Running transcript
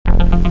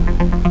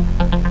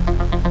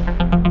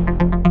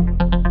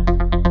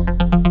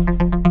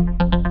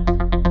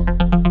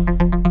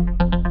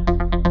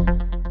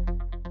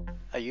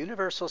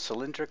universal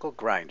cylindrical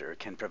grinder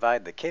can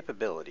provide the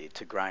capability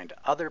to grind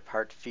other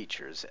part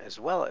features as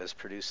well as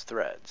produce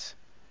threads.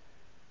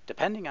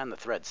 Depending on the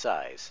thread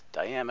size,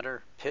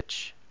 diameter,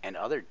 pitch, and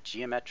other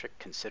geometric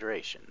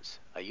considerations,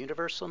 a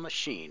universal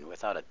machine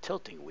without a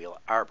tilting wheel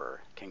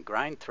arbor can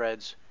grind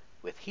threads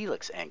with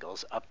helix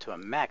angles up to a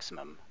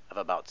maximum of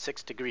about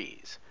 6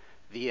 degrees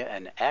via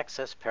an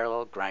axis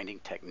parallel grinding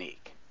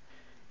technique.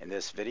 In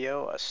this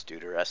video, a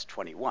Studer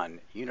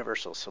S21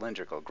 universal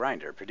cylindrical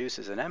grinder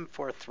produces an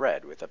M4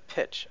 thread with a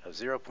pitch of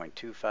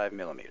 0.25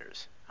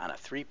 millimeters on a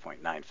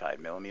 3.95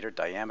 millimeter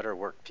diameter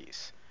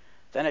workpiece.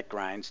 Then it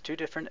grinds two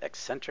different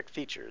eccentric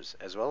features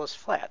as well as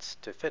flats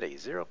to fit a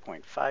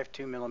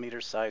 0.52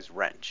 millimeter size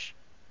wrench.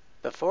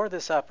 Before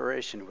this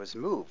operation was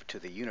moved to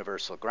the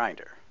universal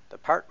grinder, the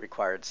part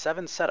required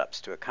 7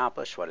 setups to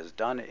accomplish what is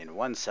done in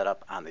one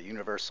setup on the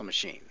universal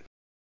machine.